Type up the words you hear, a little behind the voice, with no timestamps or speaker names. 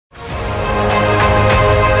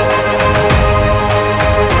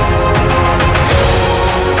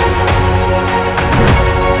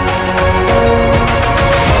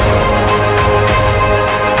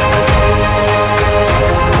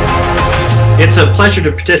It's a pleasure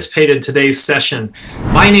to participate in today's session.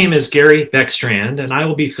 My name is Gary Beckstrand, and I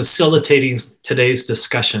will be facilitating today's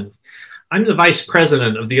discussion. I'm the Vice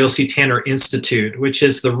President of the O.C. Tanner Institute, which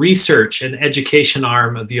is the research and education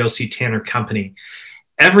arm of the O.C. Tanner Company.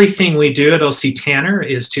 Everything we do at O.C. Tanner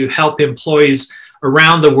is to help employees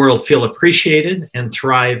around the world feel appreciated and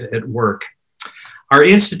thrive at work. Our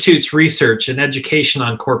Institute's research and education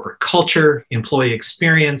on corporate culture, employee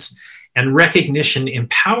experience, and recognition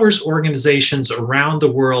empowers organizations around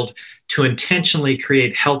the world to intentionally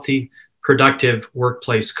create healthy, productive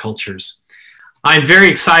workplace cultures. I'm very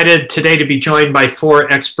excited today to be joined by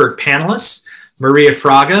four expert panelists: Maria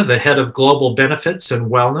Fraga, the head of Global Benefits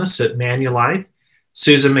and Wellness at Manulife;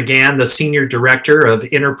 Susan McGann, the Senior Director of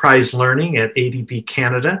Enterprise Learning at ADP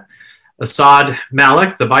Canada; Asad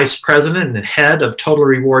Malik, the Vice President and Head of Total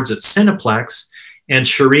Rewards at Cineplex; and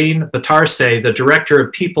Shireen Batarse, the Director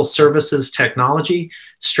of People Services Technology,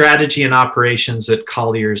 Strategy and Operations at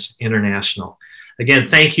Colliers International. Again,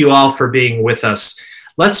 thank you all for being with us.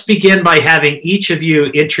 Let's begin by having each of you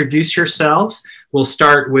introduce yourselves. We'll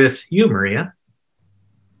start with you, Maria.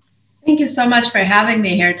 Thank you so much for having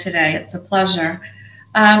me here today. It's a pleasure.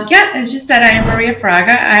 As you said, I am Maria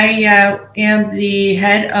Fraga. I am the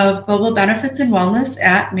head of Global Benefits and Wellness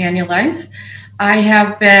at Manulife. I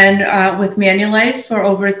have been with Manulife for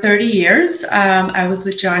over 30 years. I was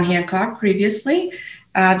with John Hancock previously,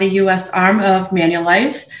 the U.S. arm of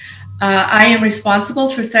Manulife. I am responsible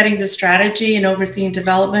for setting the strategy and overseeing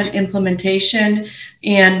development, implementation,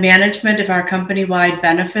 and management of our company-wide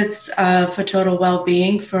benefits for total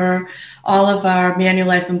well-being for all of our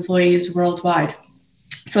Manulife employees worldwide.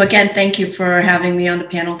 So again, thank you for having me on the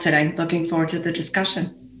panel today. Looking forward to the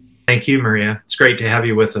discussion. Thank you, Maria. It's great to have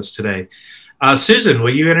you with us today. Susan,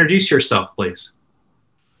 will you introduce yourself, please?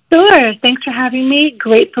 Sure. Thanks for having me.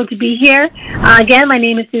 Grateful to be here. Again, my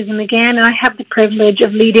name is Susan McGann, and I have the privilege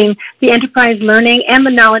of leading the enterprise learning and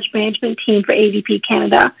the knowledge management team for ADP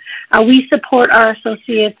Canada. We support our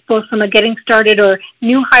associates both from a getting started or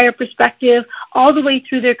new hire perspective all the way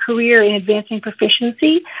through their career in advancing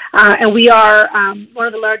proficiency. And we are one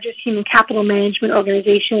of the largest human capital management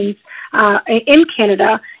organizations in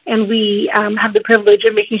Canada, and we have the privilege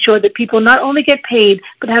of making sure that people not only get paid,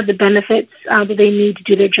 but have the benefits that they need to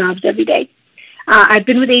do their jobs every day. I've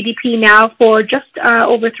been with ADP now for just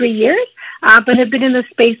over 3 years, but have been in the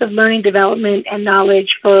space of learning development and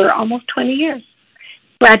knowledge for almost 20 years.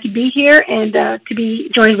 Glad to be here and to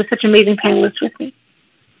be joined with such amazing panelists with me.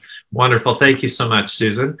 Wonderful. Thank you so much,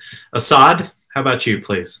 Susan. Asad, how about you,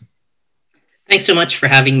 please? Thanks so much for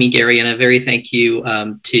having me, Gary, and a very thank you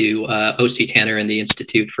to O.C. Tanner and the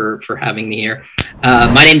Institute for having me here.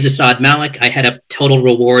 My name is Asad Malik. I head up Total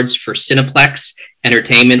Rewards for Cineplex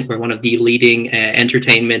Entertainment. We're one of the leading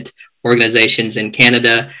entertainment organizations in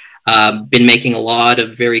Canada. Been making a lot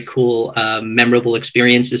of very cool, memorable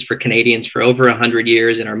experiences for Canadians for over 100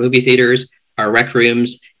 years in our movie theaters, our rec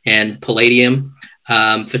rooms, and Palladium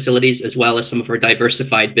facilities, as well as some of our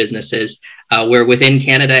diversified businesses. We're within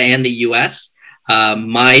Canada and the U.S.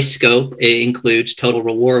 My scope includes total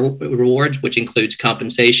rewards, which includes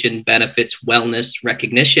compensation, benefits, wellness,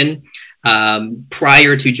 recognition.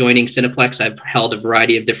 Prior to joining Cineplex, I've held a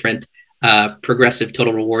variety of different progressive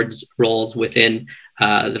total rewards roles within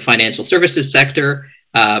the financial services sector,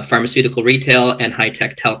 pharmaceutical retail, and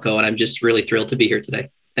high-tech telco. And I'm just really thrilled to be here today.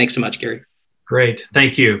 Thanks so much, Gary. Great.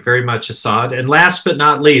 Thank you very much, Asad. And last but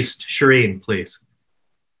not least, Shireen, please.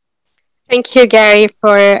 Thank you, Gary,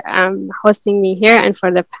 for hosting me here and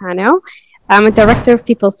for the panel. I'm a Director of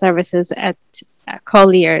People Services at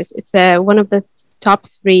Colliers. It's one of the top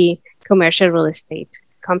 3 commercial real estate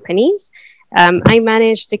companies. I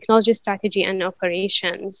manage technology strategy and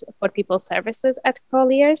operations for people services at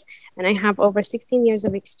Colliers, and I have over 16 years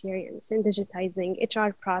of experience in digitizing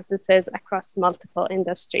HR processes across multiple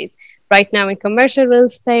industries. Right now in commercial real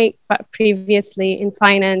estate, but previously in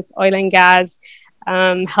finance, oil and gas,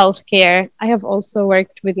 healthcare. I have also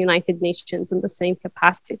worked with United Nations in the same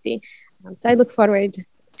capacity. So I look forward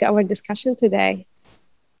to our discussion today.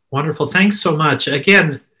 Wonderful. Thanks so much.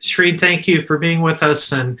 Again, Shireen, thank you for being with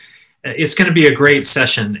us, and it's going to be a great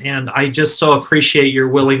session, and I just so appreciate your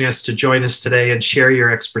willingness to join us today and share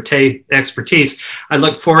your expertise. I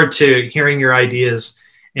look forward to hearing your ideas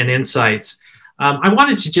and insights. I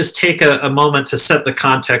wanted to just take a moment to set the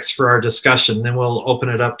context for our discussion, then we'll open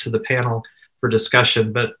it up to the panel for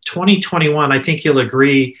discussion. But 2021, I think you'll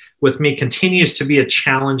agree with me, continues to be a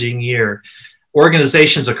challenging year.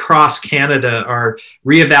 Organizations across Canada are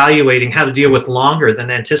reevaluating how to deal with longer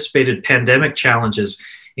than anticipated pandemic challenges,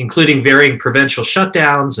 including varying provincial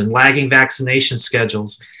shutdowns and lagging vaccination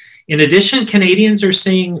schedules. In addition, Canadians are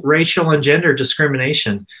seeing racial and gender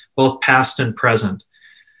discrimination, both past and present.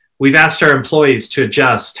 We've asked our employees to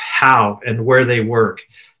adjust how and where they work,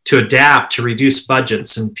 to adapt to reduce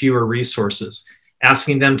budgets and fewer resources,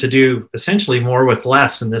 asking them to do essentially more with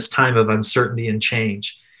less in this time of uncertainty and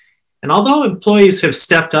change. And although employees have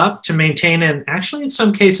stepped up to maintain and actually in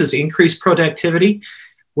some cases increase productivity,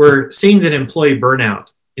 we're seeing that employee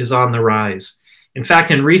burnout is on the rise. In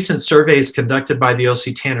fact, in recent surveys conducted by the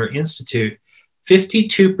O.C. Tanner Institute,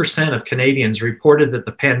 52% of Canadians reported that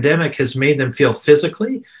the pandemic has made them feel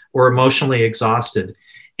physically or emotionally exhausted.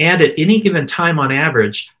 And at any given time, on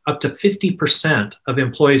average, up to 50% of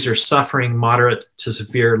employees are suffering moderate to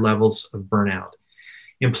severe levels of burnout.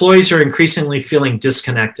 Employees are increasingly feeling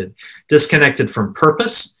disconnected from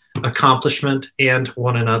purpose, accomplishment, and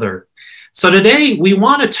one another. So today we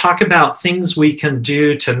want to talk about things we can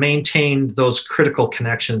do to maintain those critical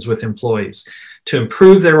connections with employees, to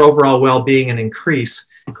improve their overall well-being and increase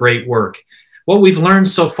great work. What we've learned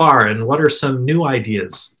so far and what are some new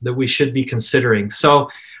ideas that we should be considering. So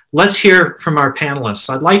let's hear from our panelists.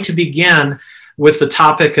 I'd like to begin with the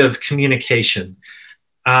topic of communication.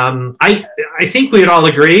 I think we'd all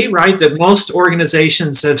agree, right, that most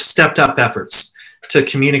organizations have stepped up efforts to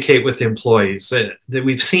communicate with employees, that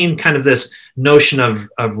we've seen kind of this notion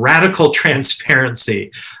of radical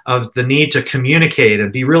transparency, of the need to communicate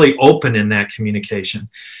and be really open in that communication.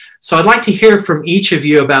 So I'd like to hear from each of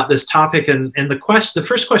you about this topic. And the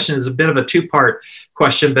first question is a bit of a two-part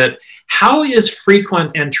question, but how is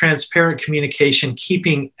frequent and transparent communication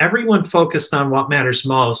keeping everyone focused on what matters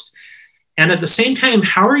most? And at the same time,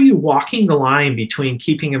 how are you walking the line between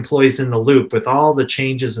keeping employees in the loop with all the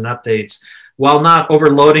changes and updates while not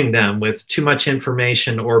overloading them with too much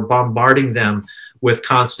information or bombarding them with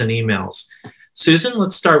constant emails? Susan,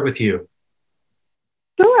 let's start with you.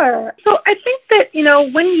 Sure. So I think that,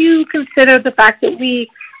 when you consider the fact that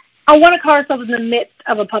I want to call ourselves in the midst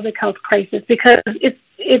of a public health crisis, because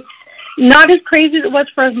it's not as crazy as it was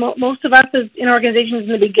for most of us as in organizations in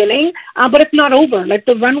the beginning, but it's not over. Like,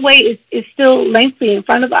 the runway is still lengthy in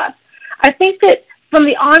front of us. I think that from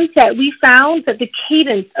the onset, we found that the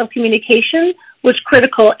cadence of communication was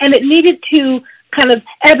critical, and it needed to kind of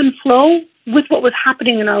ebb and flow with what was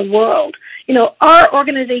happening in our world. Our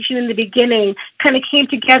organization in the beginning kind of came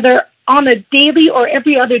together on a daily or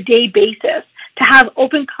every other day basis to have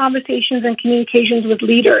open conversations and communications with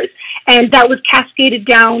leaders. And that was cascaded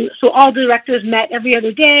down. So all directors met every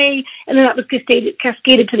other day, and then that was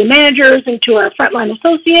cascaded to the managers and to our frontline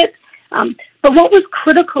associates. But what was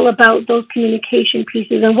critical about those communication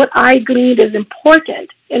pieces and what I gleaned as important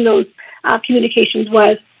in those communications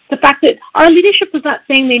was the fact that our leadership was not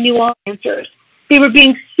saying they knew all the answers. They were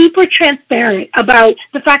being super transparent about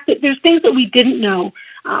the fact that there's things that we didn't know.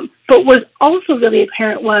 But what was also really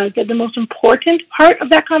apparent was that the most important part of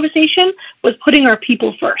that conversation was putting our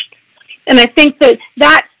people first. And I think that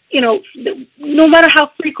no matter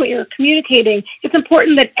how frequent you're communicating, it's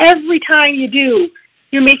important that every time you do,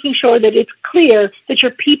 you're making sure that it's clear that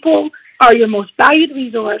your people are your most valued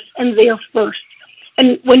resource and they are first.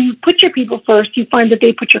 And when you put your people first, you find that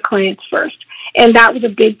they put your clients first. And that was a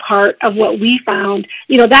big part of what we found.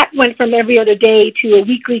 That went from every other day to a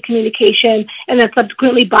weekly communication and then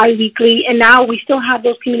subsequently bi-weekly. And now we still have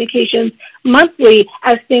those communications monthly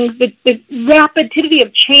as the rapidity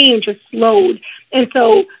of change has slowed. And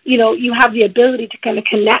so, you have the ability to kind of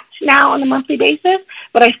connect now on a monthly basis.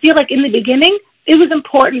 But I feel like in the beginning, it was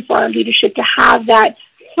important for our leadership to have that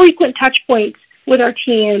frequent touch points with our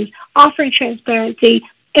teams, offering transparency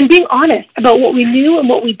and being honest about what we knew and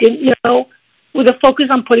what we didn't know, with a focus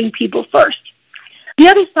on putting people first. The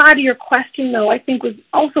other side of your question, though, I think was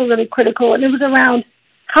also really critical, and it was around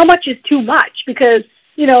how much is too much, because,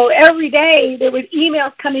 every day there was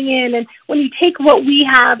emails coming in, and when you take what we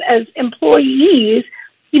have as employees,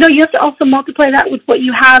 you have to also multiply that with what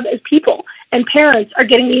you have as people, and parents are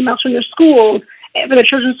getting emails from their schools, for their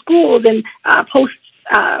children's schools, and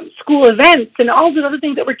post-school events, and all the other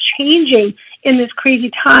things that were changing in this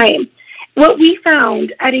crazy time. What we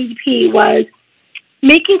found at ADP was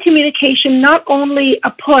making communication not only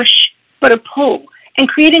a push, but a pull, and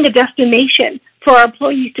creating a destination for our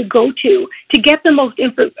employees to go to get the most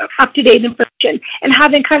up-to-date information, and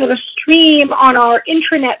having kind of a stream on our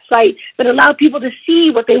intranet site that allowed people to see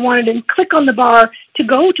what they wanted and click on the bar to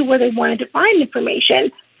go to where they wanted to find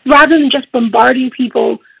information, rather than just bombarding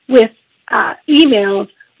people with emails,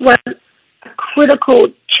 was a critical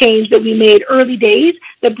change that we made early days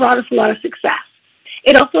that brought us a lot of success.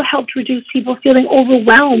 It also helped reduce people feeling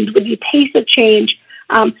overwhelmed with the pace of change,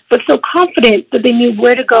 but so confident that they knew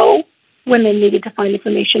where to go when they needed to find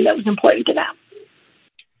information that was important to them.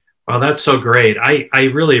 Well, that's so great. I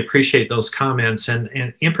really appreciate those comments.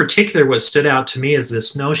 And in particular, what stood out to me is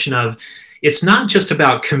this notion of it's not just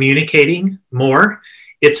about communicating more,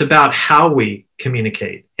 it's about how we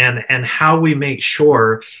communicate and how we make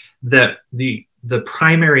sure that the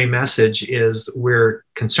primary message is we're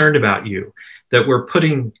concerned about you, that we're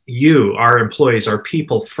putting you, our employees, our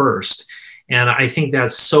people first. And I think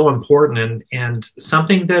that's so important and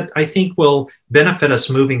something that I think will benefit us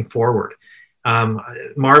moving forward.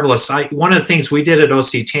 Marvelous. One of the things we did at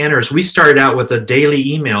OC Tanner is we started out with a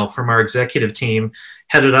daily email from our executive team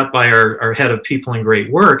headed up by our head of people and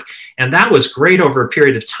great work. And that was great over a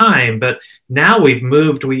period of time. But now we've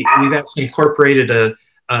moved, we've actually incorporated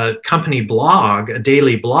a company blog, a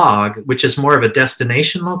daily blog, which is more of a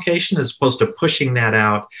destination location as opposed to pushing that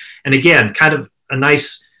out. And again, kind of a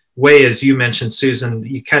nice way, as you mentioned, Susan,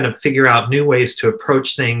 you kind of figure out new ways to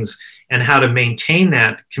approach things and how to maintain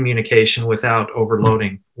that communication without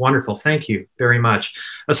overloading. Wonderful. Thank you very much.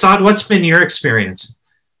 Assad, what's been your experience?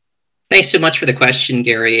 Thanks so much for the question,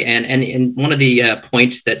 Gary. And one of the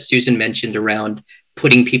points that Susan mentioned around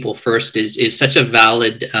putting people first is such a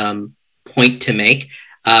valid point to make.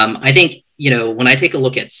 I think, when I take a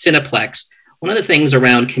look at Cineplex, one of the things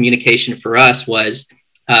around communication for us was,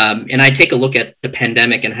 and I take a look at the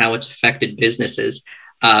pandemic and how it's affected businesses.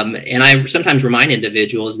 And I sometimes remind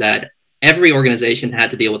individuals that every organization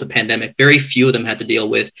had to deal with a pandemic. Very few of them had to deal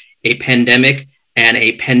with a pandemic and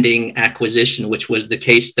a pending acquisition, which was the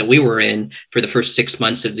case that we were in for the first 6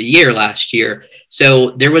 months of the year last year.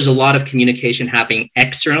 So there was a lot of communication happening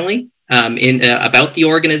externally about the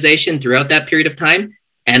organization throughout that period of time,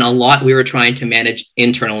 and a lot we were trying to manage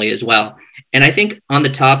internally as well. And I think on the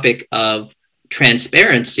topic of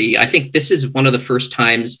transparency, I think this is one of the first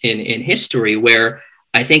times in history where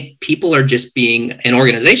I think people are just being, and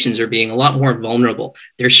organizations are being a lot more vulnerable.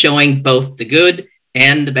 They're showing both the good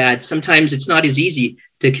and the bad. Sometimes it's not as easy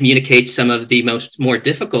to communicate some of the more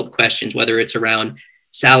difficult questions, whether it's around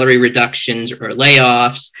salary reductions or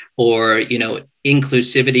layoffs or,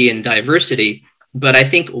 inclusivity and diversity. But I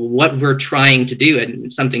think what we're trying to do,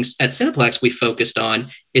 and something at Cineplex we focused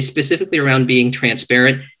on, is specifically around being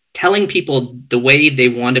transparent, telling people the way they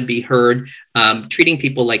want to be heard, treating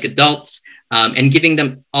people like adults, and giving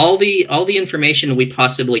them all the information we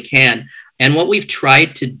possibly can. And what we've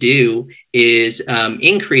tried to do is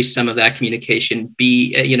increase some of that communication,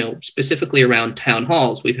 specifically around town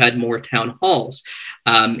halls. We've had more town halls.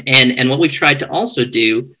 And what we've tried to also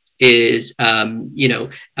do is,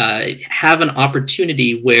 have an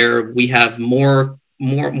opportunity where we have more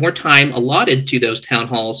time allotted to those town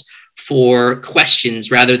halls for questions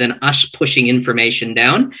rather than us pushing information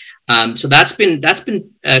down. So that's been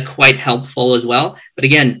quite helpful as well. But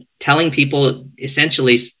again, telling people,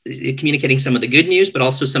 essentially communicating some of the good news, but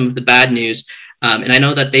also some of the bad news. And I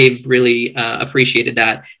know that they've really appreciated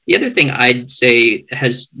that. The other thing I'd say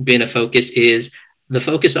has been a focus is the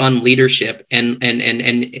focus on leadership and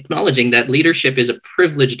acknowledging that leadership is a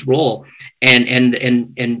privileged role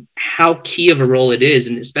and how key of a role it is,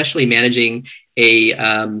 and especially managing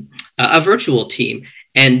a virtual team.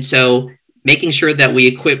 And so making sure that we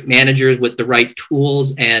equip managers with the right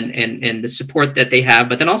tools and the support that they have,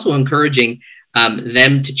 but then also encouraging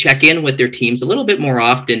them to check in with their teams a little bit more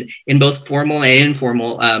often in both formal and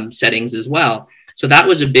informal settings as well. So that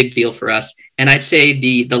was a big deal for us. And I'd say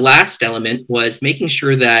the last element was making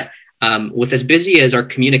sure that with as busy as our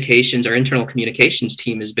internal communications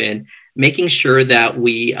team has been, making sure that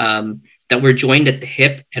that we're joined at the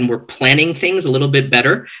hip and we're planning things a little bit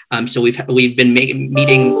better. So we've been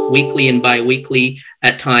meeting weekly and bi-weekly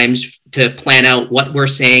at times to plan out what we're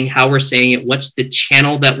saying, how we're saying it, what's the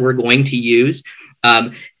channel that we're going to use,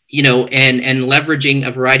 and leveraging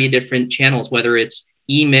a variety of different channels, whether it's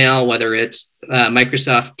email, whether it's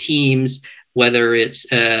Microsoft Teams, whether it's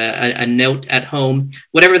a note at home,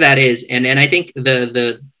 whatever that is. And I think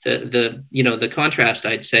the contrast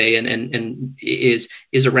I'd say and is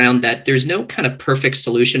around that there's no kind of perfect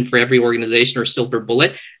solution for every organization or silver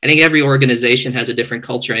bullet. I think every organization has a different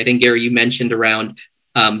culture. I think, Gary, you mentioned around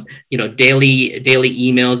daily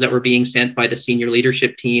emails that were being sent by the senior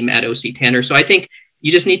leadership team at OC Tanner. So I think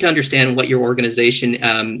you just need to understand what your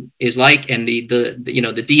organization is like and the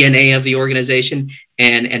DNA of the organization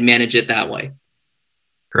and manage it that way.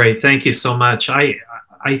 Great. Thank you so much. I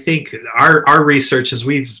think our research, as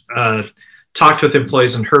we've talked with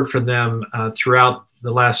employees and heard from them throughout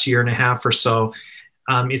the last year and a half or so,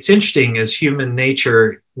 it's interesting as human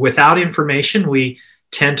nature. Without information, we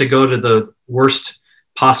tend to go to the worst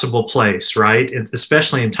possible place, right?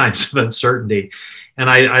 Especially in times of uncertainty. And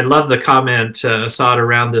I love the comment, Assad,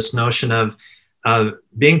 around this notion of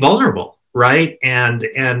being vulnerable right? And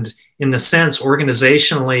in the sense,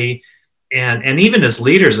 organizationally, and even as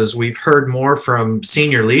leaders, as we've heard more from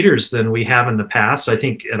senior leaders than we have in the past, I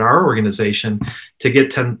think at our organization, to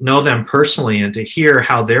get to know them personally and to hear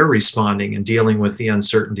how they're responding and dealing with the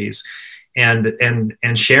uncertainties and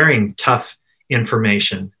sharing tough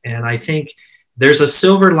information. And I think there's a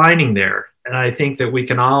silver lining there. And I think that we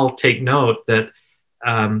can all take note that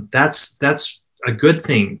that's a good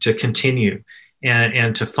thing to continue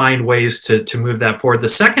and to find ways to move that forward. The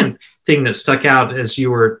second thing that stuck out as you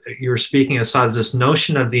were speaking, Assad, is this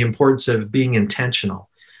notion of the importance of being intentional,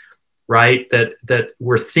 right? That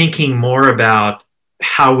we're thinking more about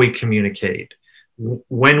how we communicate,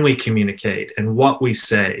 when we communicate, and what we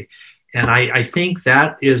say. And I think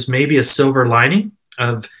that is maybe a silver lining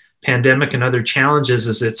of pandemic and other challenges,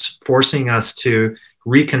 is it's forcing us to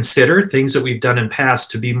reconsider things that we've done in past,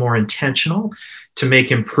 to be more intentional, to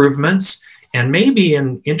make improvements, and maybe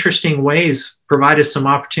in interesting ways provide us some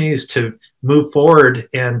opportunities to move forward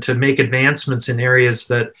and to make advancements in areas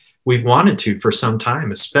that we've wanted to for some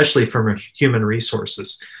time, especially from a human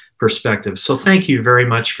resources perspective. So thank you very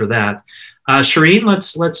much for that. Shireen,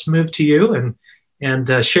 let's move to you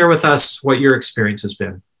and share with us what your experience has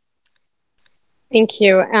been. Thank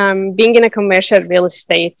you. Being in a commercial real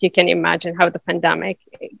estate, you can imagine how the pandemic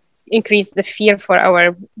increased the fear for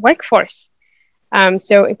our workforce.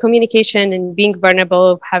 So communication and being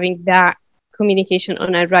vulnerable, having that communication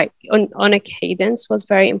on a cadence was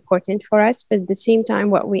very important for us. But at the same time,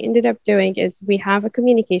 what we ended up doing is we have a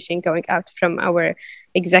communication going out from our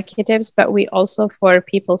executives, but we also, for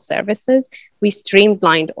people services, we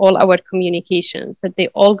streamlined all our communications, that they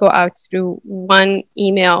all go out through one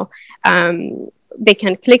email. They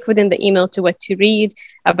can click within the email to what to read,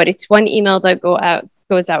 but it's one email that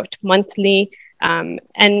goes out monthly.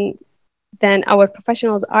 And then our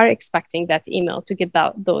professionals are expecting that email to get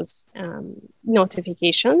out those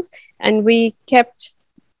notifications. And we kept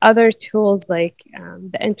other tools like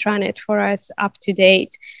the intranet for us up to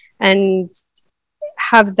date, and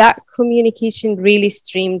have that communication really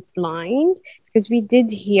streamlined, because we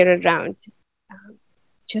did hear around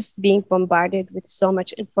just being bombarded with so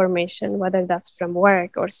much information, whether that's from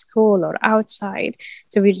work or school or outside.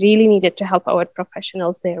 So we really needed to help our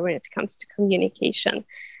professionals there when it comes to communication.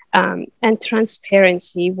 And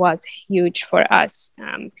transparency was huge for us.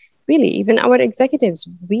 Really, even our executives,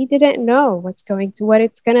 we didn't know what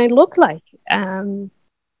it's going to look like. And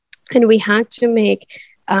we had to make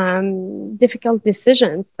difficult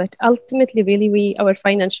decisions, but ultimately, really, our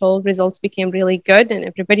financial results became really good and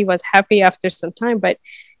everybody was happy after some time. But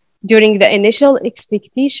during the initial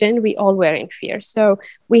expectation, we all were in fear. So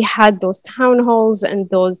we had those town halls and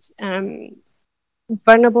those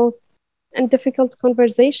vulnerable and difficult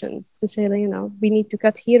conversations to say, we need to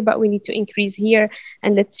cut here, but we need to increase here,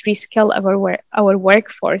 and let's reskill our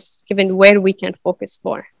workforce, given where we can focus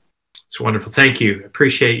more. It's wonderful. Thank you.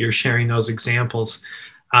 Appreciate your sharing those examples.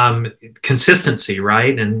 Consistency,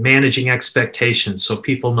 right? And managing expectations so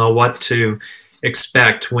people know what to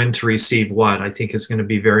expect, when to receive what, I think is going to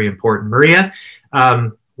be very important. Maria,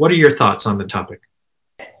 what are your thoughts on the topic?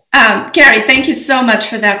 Gary, thank you so much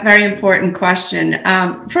for that very important question.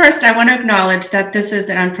 First, I want to acknowledge that this is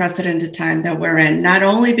an unprecedented time that we're in, not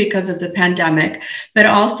only because of the pandemic, but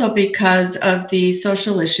also because of the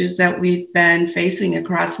social issues that we've been facing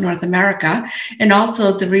across North America, and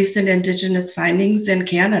also the recent Indigenous findings in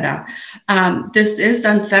Canada. This is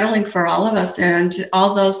unsettling for all of us, and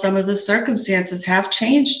although some of the circumstances have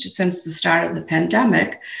changed since the start of the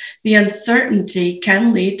pandemic, the uncertainty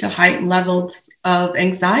can lead to heightened levels of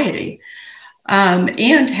anxiety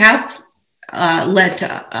and have led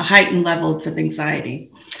to heightened levels of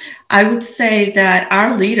anxiety. I would say that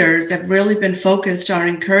our leaders have really been focused on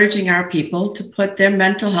encouraging our people to put their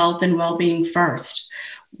mental health and well-being first.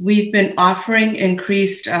 We've been offering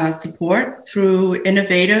increased support through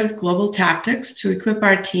innovative global tactics to equip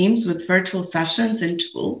our teams with virtual sessions and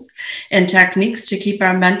tools and techniques to keep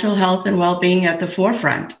our mental health and well-being at the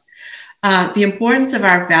forefront. The importance of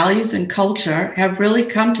our values and culture have really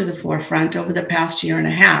come to the forefront over the past year and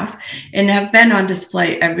a half and have been on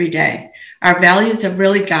display every day. Our values have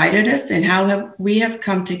really guided us in how we have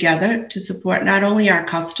come together to support not only our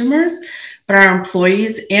customers, but our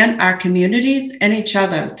employees and our communities and each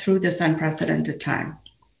other through this unprecedented time.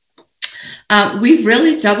 We've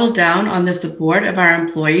really doubled down on the support of our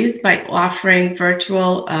employees by offering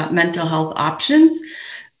virtual mental health options,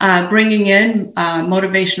 bringing in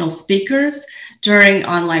motivational speakers during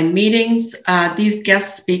online meetings. These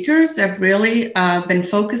guest speakers have really been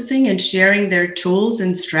focusing and sharing their tools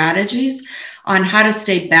and strategies on how to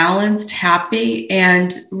stay balanced, happy,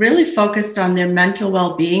 and really focused on their mental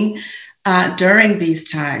well-being during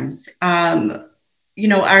these times.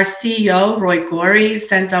 Our CEO, Roy Gorey,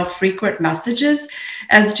 sends out frequent messages,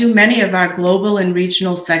 as do many of our global and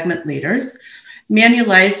regional segment leaders.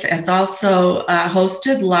 Manulife has also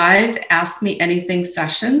hosted live Ask Me Anything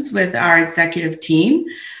sessions with our executive team.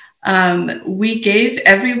 We gave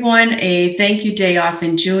everyone a thank you day off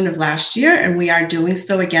in June of last year, and we are doing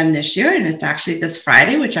so again this year. And it's actually this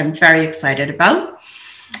Friday, which I'm very excited about.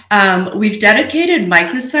 We've dedicated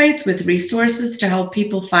microsites with resources to help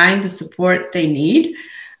people find the support they need.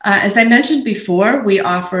 As I mentioned before, we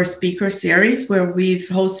offer a speaker series where they're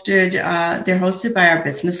hosted by our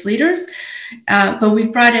business leaders, but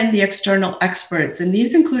we've brought in the external experts, and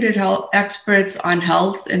these included experts on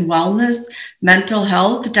health and wellness, mental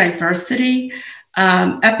health, diversity,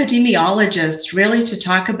 epidemiologists, really to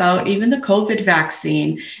talk about even the COVID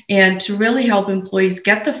vaccine and to really help employees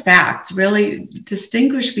get the facts, really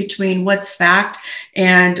distinguish between what's fact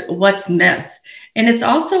and what's myth. And it's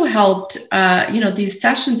also helped, these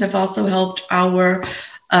sessions have also helped our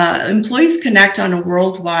employees connect on a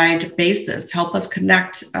worldwide basis, help us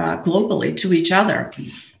connect globally to each other.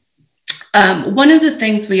 One of the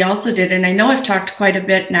things we also did, and I know I've talked quite a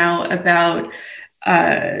bit now about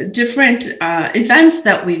different events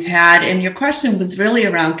that we've had, and your question was really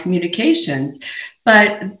around communications,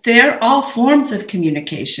 but they're all forms of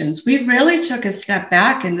communications. We really took a step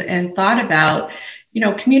back and thought about,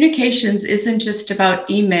 communications isn't just about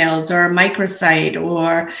emails or a microsite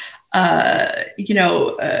or,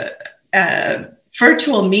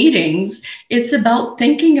 virtual meetings. It's about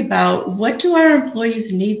thinking about what do our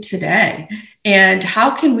employees need today and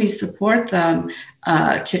how can we support them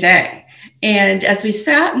today. And as we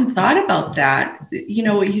sat and thought about that,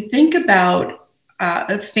 you think about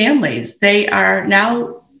families. They are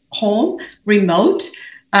now home, remote.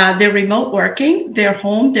 They're remote working. They're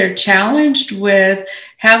home. They're challenged with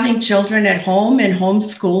having children at home and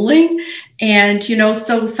homeschooling. And,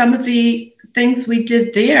 so some of the things we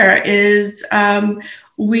did there is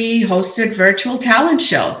we hosted virtual talent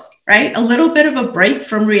shows, right? A little bit of a break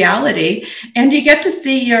from reality. And you get to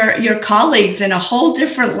see your colleagues in a whole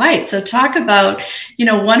different light. So talk about,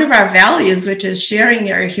 one of our values, which is sharing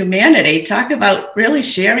your humanity. Talk about really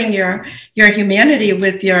sharing your humanity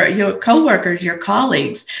with your coworkers, your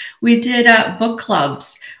colleagues. We did book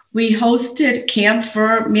clubs. We hosted camp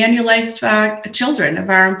for Manulife children of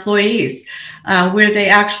our employees, where they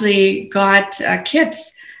actually got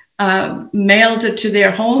kits mailed to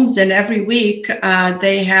their homes, and every week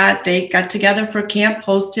they got together for camp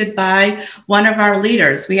hosted by one of our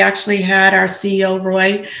leaders. We actually had our CEO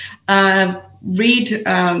Roy read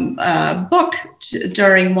a book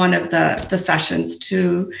during one of the sessions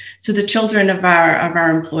to the children of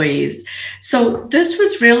our employees. So this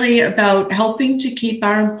was really about helping to keep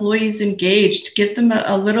our employees engaged, give them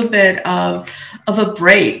a little bit of a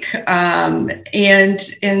break,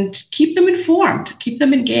 and keep them informed, keep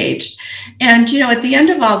them engaged. And at the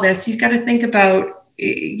end of all this, you've got to think about,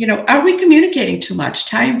 are we communicating too much?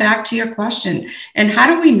 Tying back to your question, and how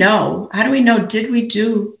do we know? Did we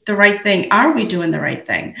do the right thing? Are we doing the right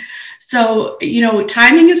thing? So,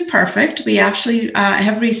 timing is perfect. We actually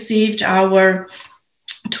have received our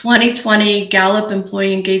 2020 Gallup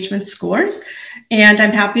employee engagement scores, and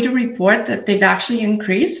I'm happy to report that they've actually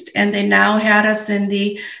increased, and they now had us in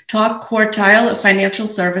the top quartile of financial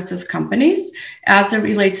services companies as it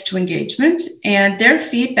relates to engagement. And their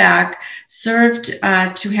feedback served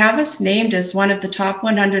to have us named as one of the top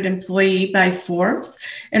 100 employee by Forbes,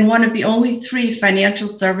 and one of the only 3 financial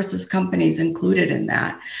services companies included in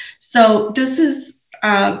that. So this is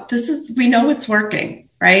we know it's working,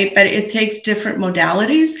 right? But it takes different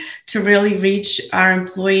modalities to really reach our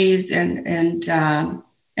employees and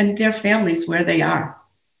their families where they are.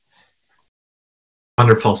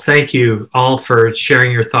 Wonderful. Thank you all for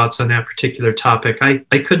sharing your thoughts on that particular topic.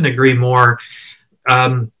 I couldn't agree more.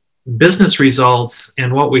 Business results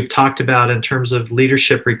and what we've talked about in terms of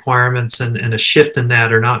leadership requirements and a shift in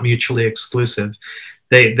that are not mutually exclusive.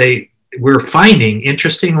 We're finding,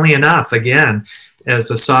 interestingly enough, again,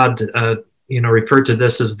 as Assad referred to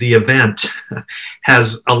this as the event,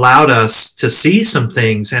 has allowed us to see some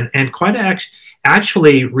things and quite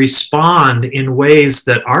actually respond in ways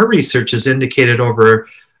that our research has indicated over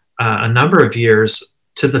a number of years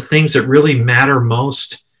to the things that really matter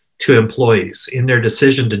most to employees in their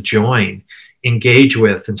decision to join, engage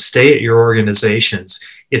with, and stay at your organizations.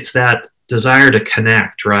 It's that desire to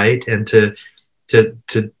connect, right? And to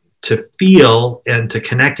feel and to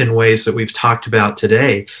connect in ways that we've talked about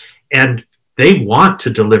today. And they want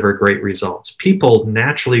to deliver great results. People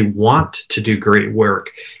naturally want to do great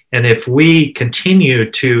work. And if we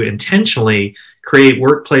continue to intentionally create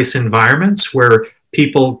workplace environments where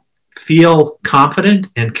people feel confident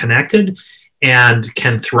and connected and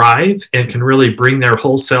can thrive and can really bring their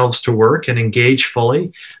whole selves to work and engage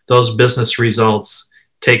fully, those business results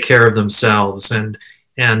take care of themselves. And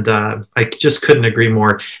I just couldn't agree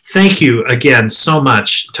more. Thank you again so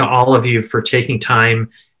much to all of you for taking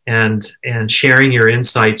time and sharing your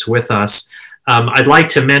insights with us. I'd like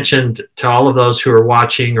to mention to all of those who are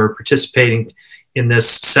watching or participating in this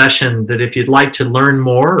session that if you'd like to learn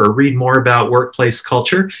more or read more about workplace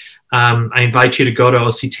culture, I invite you to go to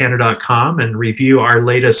octanner.com and review our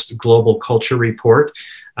latest global culture report.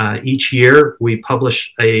 Each year we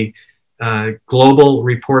publish a global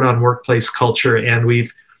report on workplace culture, and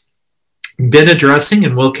we've been addressing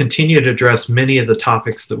and will continue to address many of the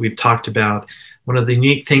topics that we've talked about. One of the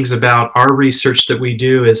unique things about our research that we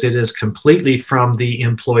do is it is completely from the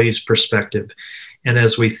employee's perspective. And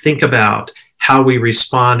as we think about how we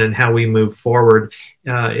respond and how we move forward,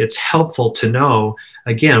 it's helpful to know,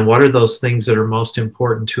 again, what are those things that are most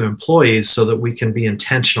important to employees so that we can be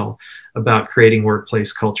intentional about creating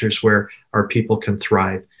workplace cultures where our people can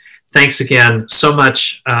thrive. Thanks again so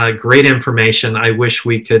much. Great information. I wish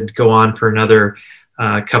we could go on for another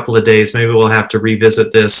couple of days. Maybe we'll have to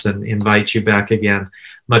revisit this and invite you back again.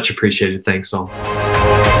 Much appreciated. Thanks all.